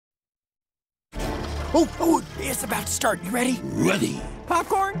Oh, it's about to start. You ready? Ready.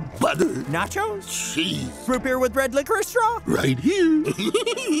 Popcorn? Butter. Nachos? Cheese. Root beer with red licorice straw? Right here.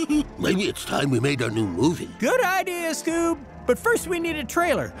 Maybe it's time we made our new movie. Good idea, Scoob. But first we need a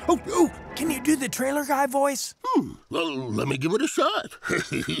trailer. Oh, can you do the trailer guy voice? Well, let me give it a shot.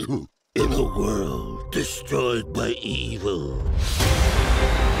 In a world destroyed by evil,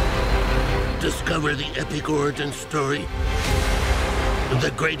 discover the epic origin story of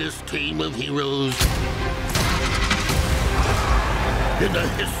the greatest team of heroes in the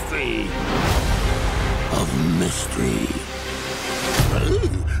history of mystery.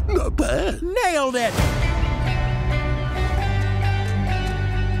 Not bad. Nailed it!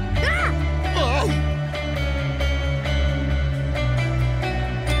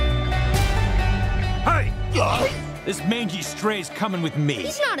 This mangy stray's coming with me.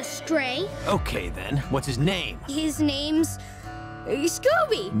 He's not a stray. Okay, then. What's his name? His name's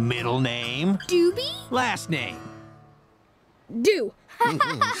Scooby. Middle name? Doobie? Last name? Do.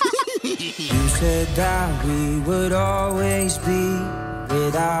 You said that we would always be.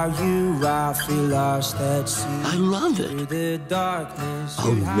 Without you, I feel lost at sea. I love it. Through the darkness,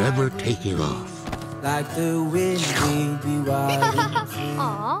 I'll never take it off. like the wind, we'll be wild.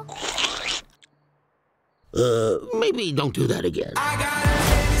 Aw. Maybe don't do that again.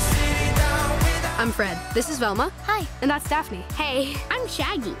 I'm Fred. This is Velma. Hi. And that's Daphne. Hey, I'm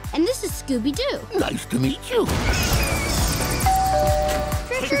Shaggy, and this is Scooby-Doo. Nice to meet you.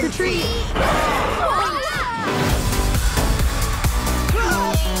 Trick or treat.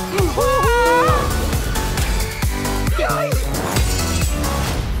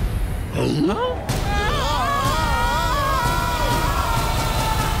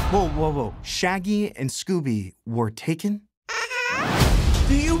 Whoa. Shaggy and Scooby were taken?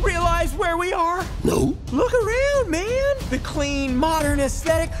 Do you realize where we are? No? Look around, man. The clean, modern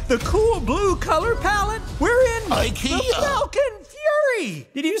aesthetic, the cool blue color palette. We're in IKEA. the Falcon Fury.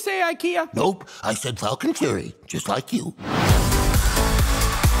 Did you say IKEA? Nope. I said Falcon Fury, just like you.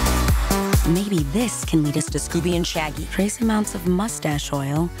 Maybe this can lead us to Scooby and Shaggy. Trace amounts of mustache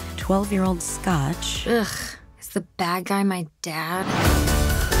oil, 12-year-old scotch. Ugh. Is the bad guy my dad?